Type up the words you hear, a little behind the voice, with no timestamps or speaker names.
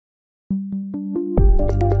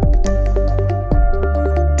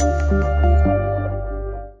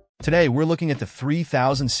Today, we're looking at the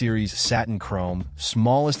 3000 series Satin Chrome,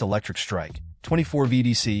 smallest electric strike, 24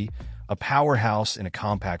 VDC, a powerhouse in a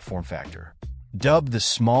compact form factor. Dubbed the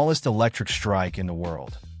smallest electric strike in the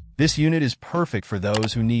world, this unit is perfect for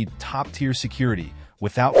those who need top-tier security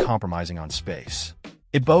without compromising on space.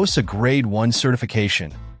 It boasts a Grade 1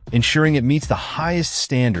 certification, ensuring it meets the highest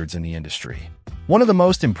standards in the industry. One of the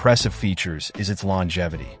most impressive features is its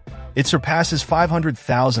longevity. It surpasses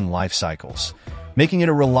 500,000 life cycles, making it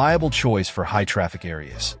a reliable choice for high-traffic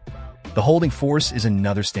areas. The holding force is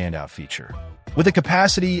another standout feature. With a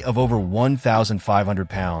capacity of over 1,500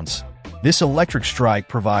 pounds, this electric strike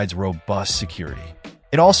provides robust security.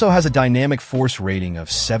 It also has a dynamic force rating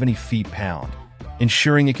of 70 feet-pound,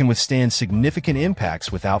 ensuring it can withstand significant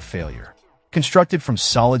impacts without failure. Constructed from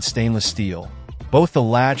solid stainless steel, both the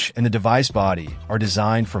latch and the device body are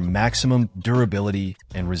designed for maximum durability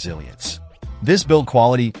and resilience. This build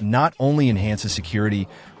quality not only enhances security,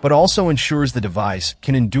 but also ensures the device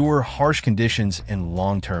can endure harsh conditions and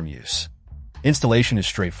long-term use. Installation is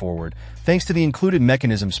straightforward, thanks to the included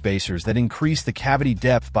mechanism spacers that increase the cavity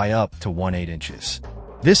depth by up to 1/8 inches.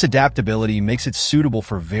 This adaptability makes it suitable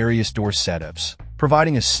for various door setups,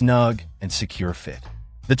 providing a snug and secure fit.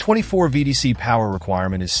 The 24 VDC power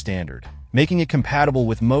requirement is standard, making it compatible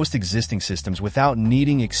with most existing systems without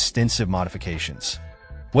needing extensive modifications.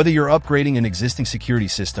 Whether you're upgrading an existing security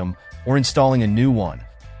system or installing a new one,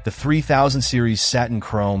 the 3000 series Satin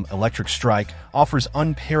Chrome electric strike offers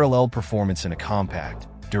unparalleled performance in a compact,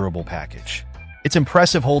 durable package. Its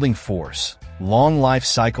impressive holding force, long life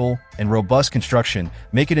cycle, and robust construction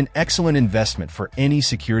make it an excellent investment for any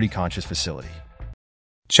security-conscious facility.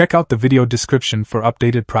 Check out the video description for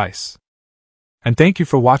updated price. And thank you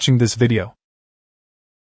for watching this video.